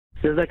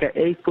There's like an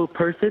 8-foot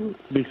person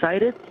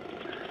beside it,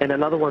 and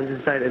another one's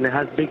inside, and it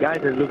has big eyes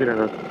and it's looking at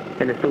us,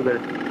 and it's still there.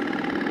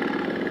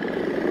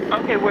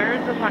 Okay, where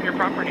is this on your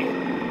property?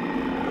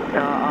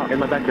 In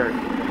my backyard.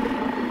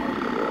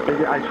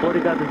 I swear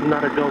to God, this is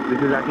not a joke.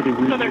 This is actually,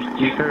 we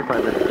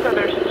terrified them. So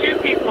there's 2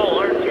 people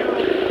or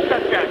 2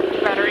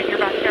 subjects that are in your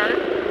backyard?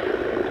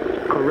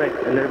 Correct,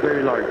 and they're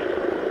very large.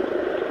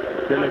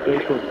 They're like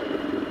 8 foot,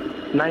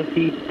 9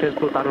 feet, 10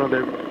 foot. I don't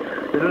know.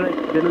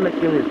 They look like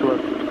aliens to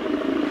us.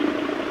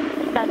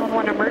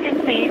 911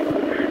 emergency.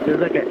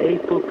 There's like an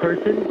 8-foot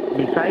person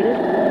beside it,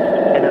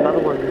 and another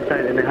one's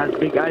inside, and it has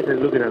big eyes and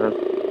it's looking at us,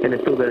 and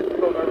it's still there.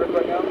 So nervous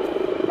right now?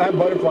 I have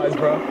butterflies,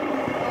 bro.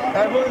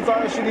 I really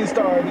thought a shooting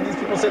star, and these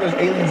people say there's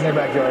aliens in their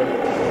backyard.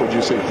 What'd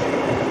you see?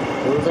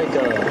 It was like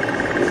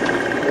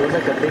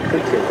a big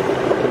creature.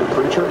 A big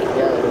creature?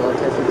 Yeah, like about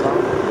 10 feet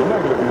tall. We're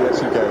not going to BS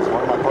you guys.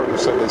 One of my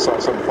partners said they saw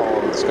something fall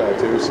out of the sky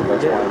too, so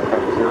that's why I'm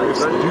kind of curious.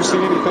 Did you see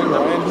anything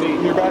land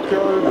in your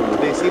backyard? Or?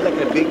 They see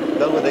like a big,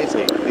 that's what they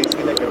say. They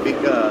see like a big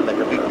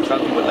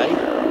something with light.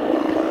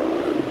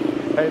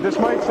 Hey, this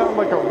might sound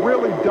like a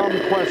really dumb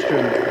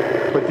question,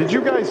 but did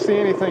you guys see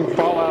anything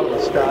fall out of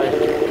the sky?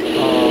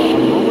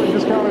 I'm normally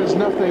discounted as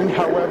nothing.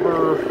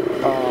 However,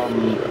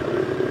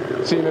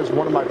 seeing as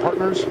one of my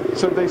partners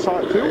said they saw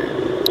it too,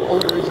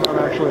 only reason I'm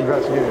actually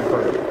investigating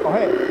further. Oh,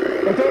 hey,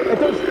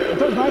 if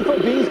those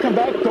 9-foot beings come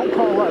back, don't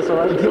call us, all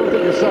right? Deal with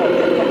it yourself.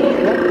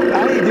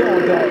 I ain't dealing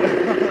with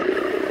that.